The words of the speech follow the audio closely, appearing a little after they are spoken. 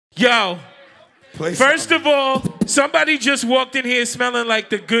Yo, first of all, somebody just walked in here smelling like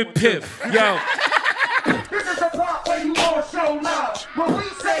the good piff. Yo. This is the part where you all show love. When we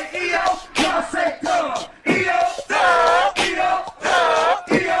say EO, y'all say dub. EO, dub, EO,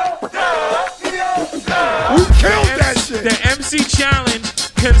 dub, EO, dub, EO, dub. We killed that shit. The MC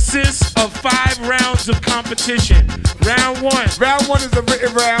Challenge consists of 5 rounds of competition. Round 1. Round 1 is a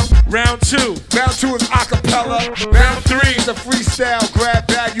written round. Round 2. Round 2 is acapella. Round 3 is a freestyle grab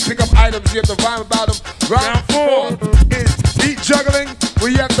bag. You pick up items, you have to rhyme about them. Round 4 is beat juggling, where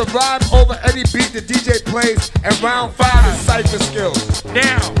you have to rhyme over any beat the DJ plays. And round 5 is cipher skills.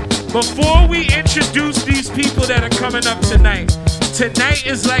 Now, before we introduce these people that are coming up tonight, tonight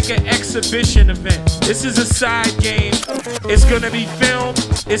is like an exhibition event. This is a side game. It's gonna be filmed.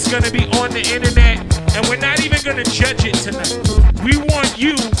 It's gonna be on the internet. And we're not even gonna judge it tonight. We want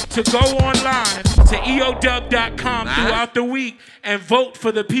you to go online to eodub.com throughout the week and vote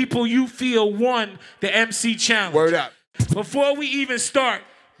for the people you feel won the MC Challenge. Word up. Before we even start,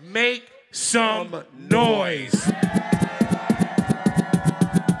 make some noise.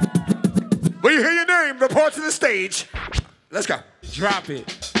 When you hear your name, report to the stage. Let's go. Drop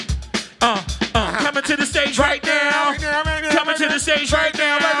it. Coming to the stage right now. Coming to the stage right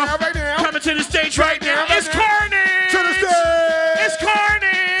now. Coming to the stage right now. It's Carnage. To the stage. It's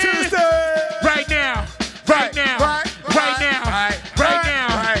Carnage. To the stage. Right now. Right now. Right now. Right now.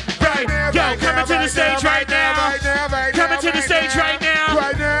 Right. Yo, coming to the stage right now. Coming to the stage right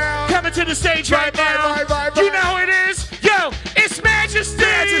now. Coming to the stage right now. You know who it is. Yo, it's Majesty.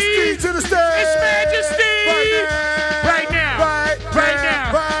 Majesty to the stage. It's Majesty. Right now. Right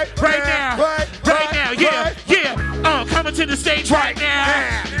now. Right now. Right now. Yeah. Yeah. Coming to the stage right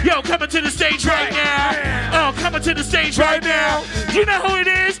now. Yo, coming to the stage right now. Coming to the stage right now. You know who it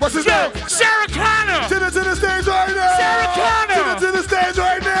is? What's his Yo, name? Sarah Connor. To the stage right now. Sarah Connor. To the stage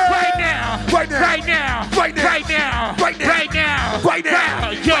right now. Right now. Right now. Right now. Right now. Right now. Right now. Right now. Right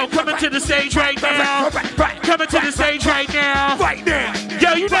now. Yo, coming to the stage right now. Coming to the stage right now. Right now.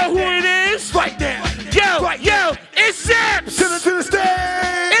 Yo, you know who it is? Right now. Yo, it's Zips. To the stage.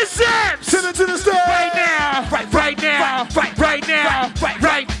 It's Zips. To the stage. Right now. Right now. Right now.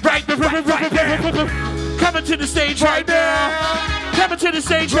 Right. Coming to the stage right now. Coming to the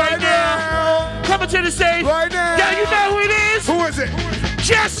stage right now. Coming to the stage. Right now. Yo, you know who it is? Who is it?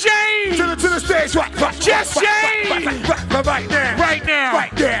 Jess James. To the stage. Right. Jess James. Right now. Right now.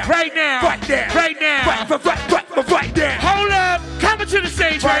 Right there. Right now. Right there. Right now. Right there. Hold up. Coming to the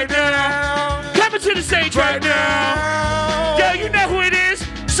stage right now. Coming to the stage right now. Yo, you know who it is?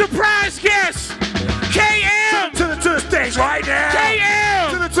 Surprise guest. KM. To the stage right now. KM.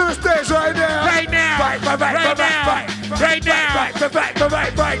 To the stage right now. Right now. Right now. Right now.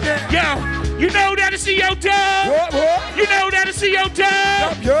 Right now. Yo, you know that it's EO Dub. What? You know that it's EO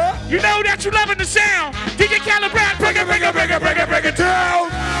Dub. Yeah. You know that you loving the sound. DJ Calibrate, break it down.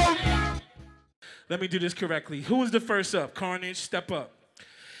 Let me do this correctly. Who was the first up? Carnage, step up.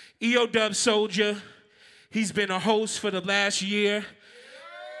 EO Dub Soldier. He's been a host for the last year.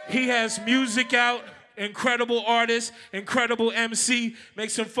 He has music out. Incredible artist, incredible MC. Make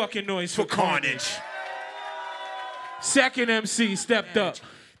some fucking noise for Carnage. Second MC stepped up.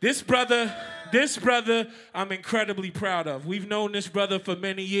 This brother, I'm incredibly proud of. We've known this brother for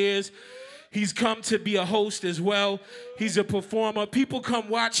many years. He's come to be a host as well. He's a performer. People come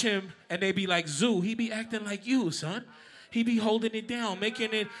watch him and they be like, Zoo, he be acting like you, son. He be holding it down,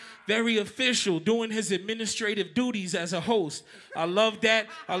 making it very official, doing his administrative duties as a host. I love that.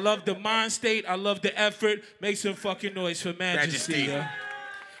 I love the mind state. I love the effort. Make some fucking noise for Majesty. Yo.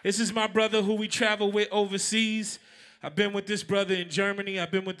 This is my brother who we travel with overseas. I've been with this brother in Germany.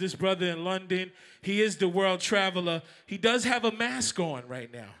 I've been with this brother in London. He is the world traveler. He does have a mask on right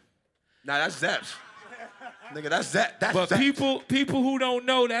now. Nah, that's Zeps. Nigga, that's that. But people who don't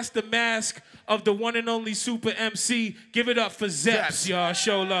know, that's the mask of the one and only Super MC. Give it up for Zeps, y'all.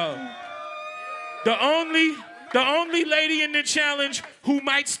 Show love. The only lady in the challenge who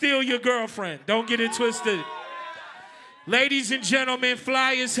might steal your girlfriend. Don't get it twisted. Ladies and gentlemen,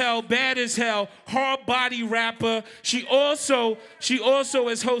 fly as hell, bad as hell, hard body rapper. She also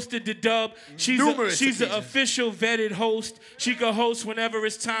has hosted the Dub. She's an official vetted host. She can host whenever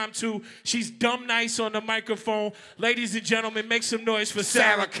it's time to. She's dumb nice on the microphone. Ladies and gentlemen, make some noise for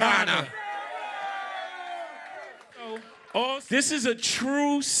Sarah Connor. This is a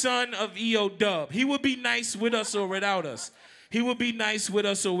true son of EO Dub. He would be nice with us or without us. He would be nice with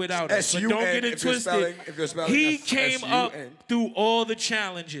us or without us. But S-U-N, don't get it twisted. if you're spelling He S- came up S-U-N. through all the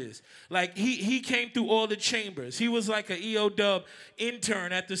challenges. Like, he came through all the chambers. He was like an EO Dub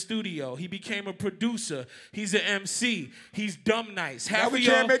intern at the studio. He became a producer. He's an MC. He's dumb nice. Now we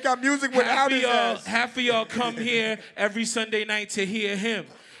can't make our music without his ass. Half of y'all come here every Sunday night to hear him.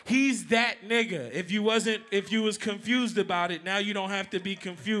 He's that nigga. If you was confused about it, now you don't have to be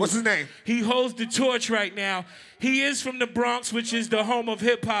confused. What's his name? He holds the torch right now. He is from the Bronx, which is the home of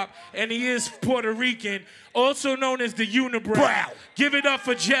hip hop, and he is Puerto Rican, also known as the Unibrow. Brow. Give it up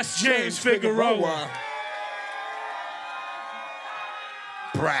for Jess James Figueroa.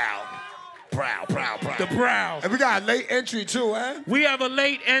 Proud. The Brow. And we got a late entry too, huh? We have a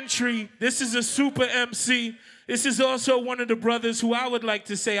late entry. This is a super MC. This is also one of the brothers who I would like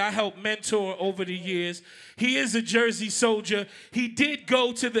to say I helped mentor over the years. He is a Jersey soldier. He did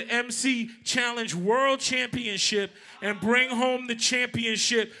go to the MC Challenge World Championship and bring home the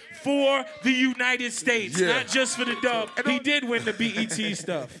championship for the United States, not just for the dub. He did win the BET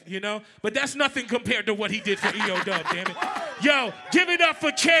stuff, you know? But that's nothing compared to what he did for EO Dub, damn it. Yo, give it up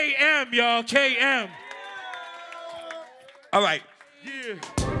for KM, y'all, KM. All right. Yeah.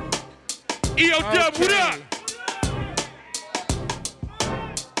 EO Dub, what up?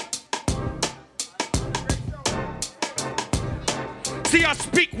 See, I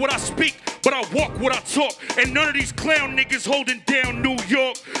speak what I speak, but I walk what I talk. And none of these clown niggas holding down New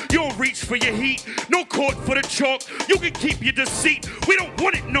York. You don't reach for your heat, no court for the chalk. You can keep your deceit, we don't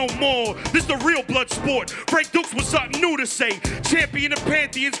want it no more. This the real blood sport. Frank Dukes was something new to say. Champion of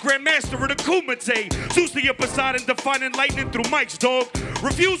Pantheons, Grandmaster of the Kumite. Zeus to your Poseidon, defining lightning through mics, dog.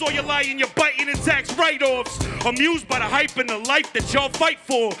 Refuse all your lying, your biting and tax write-offs. Amused by the hype and the life that y'all fight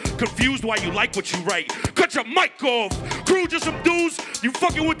for. Confused why you like what you write. Cut your mic off. Crew just some dudes, you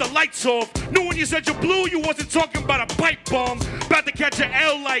fucking with the lights off. Knew when you said you blew, you wasn't talking about a pipe bomb. About to catch an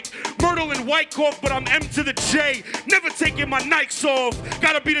L like Myrtle and Wyckoff, but I'm M to the J. Never taking my Nikes off.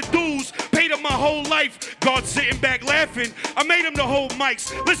 Gotta be the dudes, paid him my whole life. God sitting back laughing, I made him the whole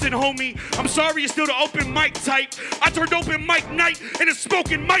mics. Listen, homie, I'm sorry you're still the open mic type. I turned open mic night into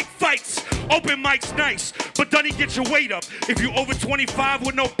smoking mic fights. Open mic's nice, but Dunny, get your weight up. If you over 25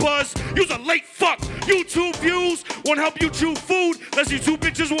 with no buzz, you's a late fuck. YouTube views won't help you chew food unless you two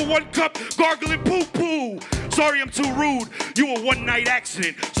bitches with one cup gargling poo-poo. Sorry I'm too rude, you a one-night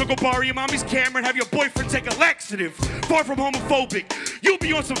accident. So go borrow your mommy's camera and have your boyfriend take a laxative. Far from homophobic, you'll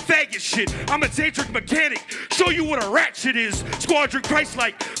be on some faggot shit. I'm a tantric mechanic, show you what a ratchet is. Squadron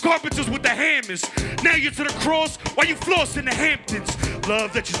Christ-like, carpenters with the hammers. Now you're to the cross while you floss in the Hamptons.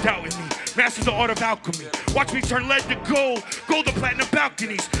 Love that you're doubting me, master the art of alchemy. Watch me turn lead to gold, gold to platinum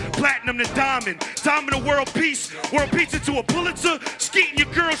balconies, platinum to diamond, diamond to world peace into a Pulitzer, skeeting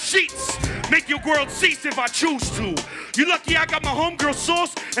your girl sheets. Make your world cease if I choose to. You lucky I got my homegirl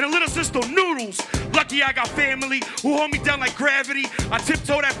sauce and a little sister noodles. Lucky I got family who hold me down like gravity. I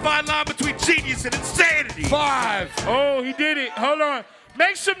tiptoe that fine line between genius and insanity. 5. Oh, he did it. Hold on.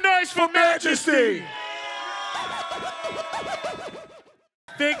 Make some noise for Majesty.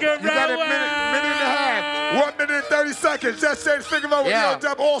 Figueroa. You got a minute and a half. 1 minute and 30 seconds. Just James Figueroa with EO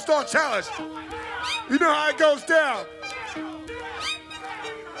Dub All-Star Challenge. You know how it goes down.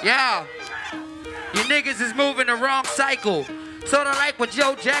 Yeah. You niggas is moving the wrong cycle. Sorta like what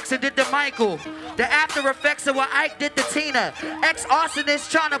Joe Jackson did to Michael. The after effects of what Ike did to Tina. Ex-arsonist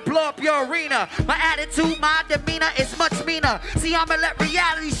trying to blow up your arena. My attitude, my demeanor is much meaner. See, I'ma let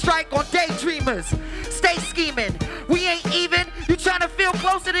reality strike on daydreamers. Stay scheming. We ain't even. You trying to feel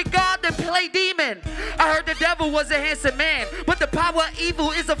closer to God than play demon. I heard the devil was a handsome man, but the power of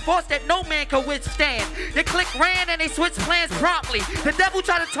evil is a force that no man can withstand. They click ran and they switched plans promptly. The devil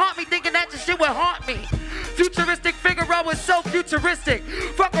tried to taunt me thinking that the shit would haunt me. Futuristic Figaro is so futuristic.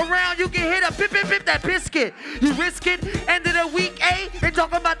 Fuck around, you can hit a bip bip bip that biscuit. You risk it. End of the week, eh? They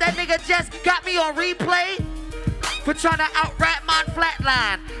talking about that nigga just got me on replay for trying to out-rap my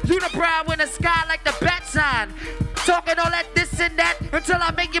flatline. Unibrow in the sky like the bat sign. Talking all that this and that until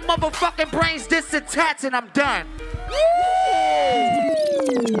I make your motherfucking brains disattach and I'm done.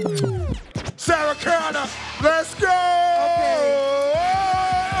 Sarah Connor, let's go!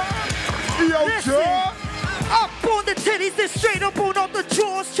 EO Dub. Up on the titties and straight up on all the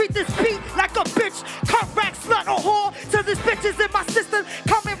jaws. Treat this beat like a bitch. Correct slut or whore. Till this bitch is in my system,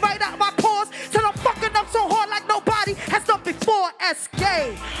 coming right out my pores. Till I'm fucking up so hard like nobody has done before.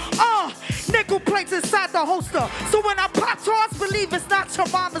 SK. Nickel plates inside the holster. So when I pop toss, believe it's not your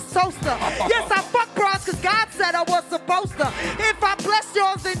mama's toaster. Yes, I fuck bras cause God said I was supposed to. If I bless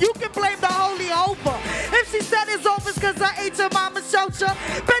yours, then you can blame the holy over. If she said it's over, it's cause I ate your mama's shoulder.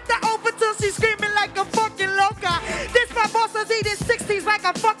 Bent her over till she's screaming like a fucking loca. This my boss says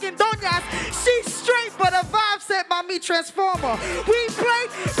like a fucking doñas. She's straight, but her vibe set by me transformer. We play,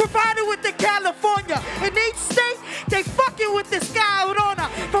 provided with the California. In each state, they fucking with the sky Aurora.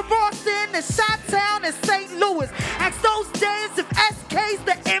 From Boston to Chi-Town and St. Louis. Ask those days if SK's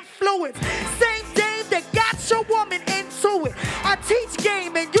the influence. Same Dave that got your woman into it. I teach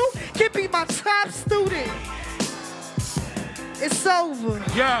game and you can be my top student. It's over.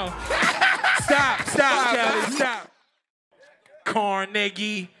 Yo, stop, Kelly, stop.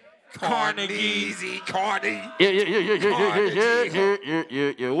 Carnegie.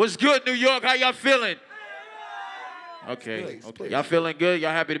 Yeah. What's good, New York? How y'all feeling? Okay. Y'all feeling good?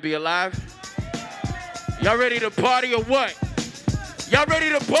 Y'all happy to be alive? Y'all ready to party or what? Y'all ready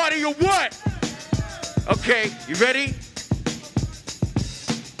to party or what? Okay, you ready?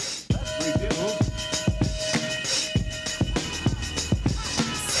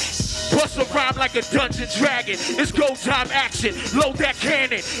 Bust a rhyme like a dungeon dragon. It's go time action. Load that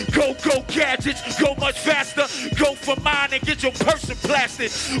cannon. Go gadgets. Go much faster. Go for mine and get your person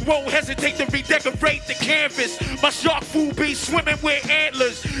blasted. Won't hesitate to redecorate the canvas. My shark food be swimming with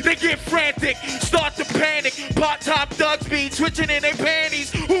antlers. They get frantic. Start to panic. Part-time thugs be twitching in their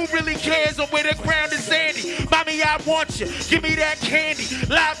panties. Who really cares on where the ground is sandy? Mommy, I want you. Give me that candy.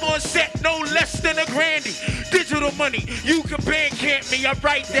 Live on set, no less than a grandy. Digital money. You can Bandcamp me. I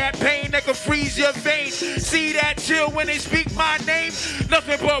write that pain that can freeze your veins. See that chill when they speak my name?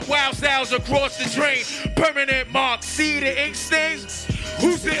 Nothing but wild styles across the drain. Permanent mark, see the ink stains?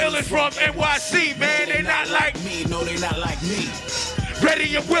 Who's the illest from NYC, man? They not like me, no, they not like me.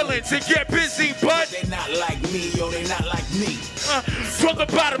 Ready and willing to get busy, but they not like me, yo, they not like me. From the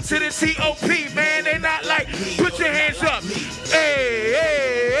bottom to the TOP, man, they not like me. Put your hands up. Hey,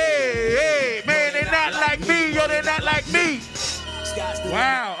 man, they not like me, yo, they not like me.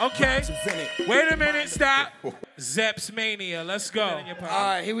 Wow, okay. Wait a minute, stop. Zeps Mania, let's go. All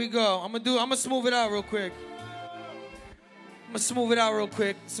right, here we go. I'm gonna smooth it out real quick.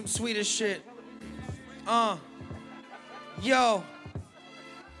 Some Swedish shit. Yo.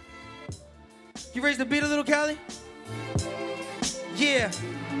 You raise the beat a little, Cali? Yeah.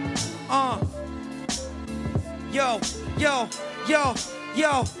 Yo.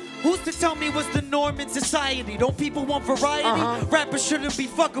 Who's to tell me what's the norm in society? Don't people want variety? Rappers shouldn't be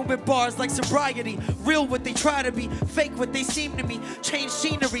fucking with bars like sobriety. Real what they try to be, fake what they seem to me. Change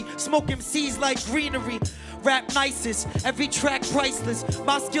scenery, smoke MCs like greenery. Rap nicest, every track priceless.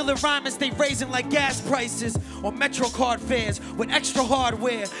 My skill and rhyme is they raising like gas prices. Or Metro card fares with extra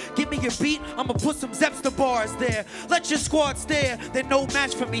hardware. Give me a beat, I'ma put some Zepster bars there. Let your squad stare, they're no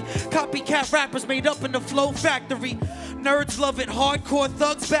match for me. Copycat rappers made up in the Flow Factory. Nerds love it, hardcore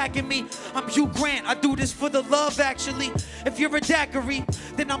thugs backing me. I'm Hugh Grant, I do this for the love actually. If you're a daiquiri,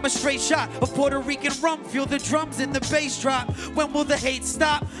 then I'm a straight shot of Puerto Rican rum. Feel the drums and the bass drop. When will the hate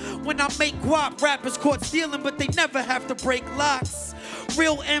stop? When I make guap, rappers caught stealing, but they never have to break locks.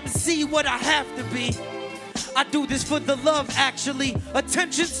 Real MC, what I have to be. I do this for the love, actually.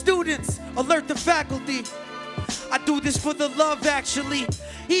 Attention students, alert the faculty. I do this for the love, actually.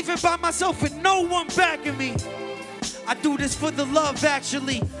 Even by myself with no one backing me. I do this for the love,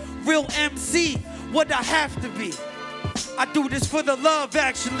 actually. Real MC, what I have to be. I do this for the love,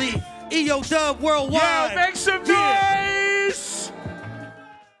 actually. EO Dub worldwide. Yo, make some noise!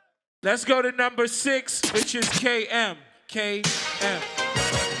 Let's go to number 6, which is KM. KM.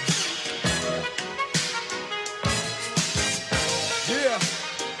 Yeah.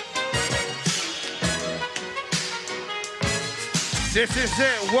 This is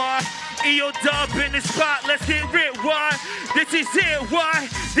it, why? EO Dub in the spot, let's get rid, why? This is it, why?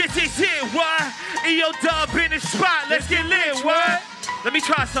 This is it, why? EO Dub in the spot, let's get lit, why? Let me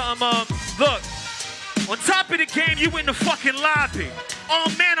try something, look. On top of the game, you in the fucking lobby. Oh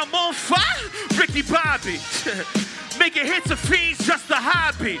man, I'm on fire, Ricky Bobby. Making hits of fiends just a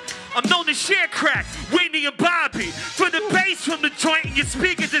hobby. I'm known to share crack, Whitney and Bobby. For the bass from the joint and your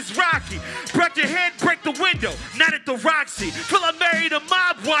speakers is rocky. Break your head, break the window, not at the Roxy. Till I married a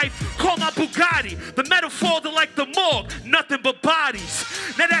mob wife, call my Bugatti. The metal folder like the morgue, nothing but bodies.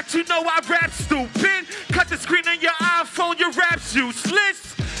 Now that you know I rap stupid, cut the screen on your iPhone, your rap's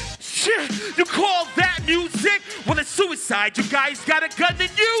useless. Shit, you call that music? Well, it's suicide. You guys got a gun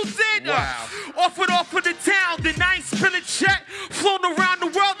and use it. Wow. Off for the town, then I ain't spill a check. Flown around the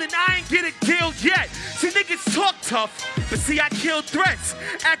world, and I ain't get a deal yet. See, niggas talk tough, but see, I kill threats.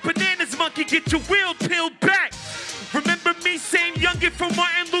 Act bananas, monkey, get your wheel peeled back. Remember me, same youngin' from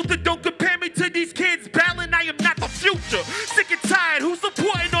Martin Luther. Don't compare me to these kids battling. I am not the future. Sick and tired, who's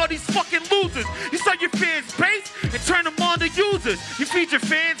supporting all these fucking losers? You saw your fans' base and turn them on to users. You feed your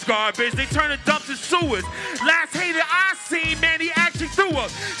fans garbage, they turn the dumps to sewers. Last hater I seen, man, he actually threw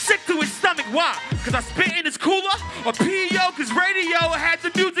Cuba. Sick to his stomach, why? Cause I spit in his cooler? Or PEO, cause radio had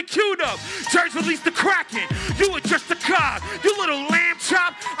the music queued up. Church released the Kraken, you were just a cog. You little lamb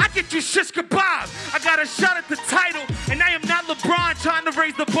chop, I get you shish kebab. I got a shot at the title, and I am not LeBron trying to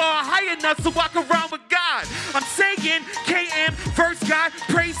raise the bar high enough to walk around with God. I'm saying, KM, first God,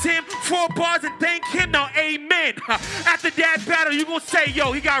 praise him, 4 bars and thank him, now amen. After that battle, you gonna say,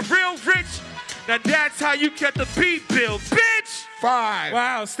 yo, he got real rich. Now that's how you get the beat bill, bitch. 5.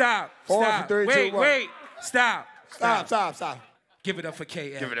 Wow, stop. 4, Stop. 3, 2, Wait, 1. wait. Stop. Stop. Give it up for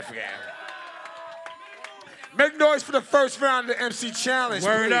KM. Give it up for KM. Make noise for the first round of the MC Challenge,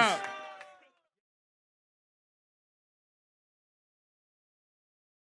 Word please. up.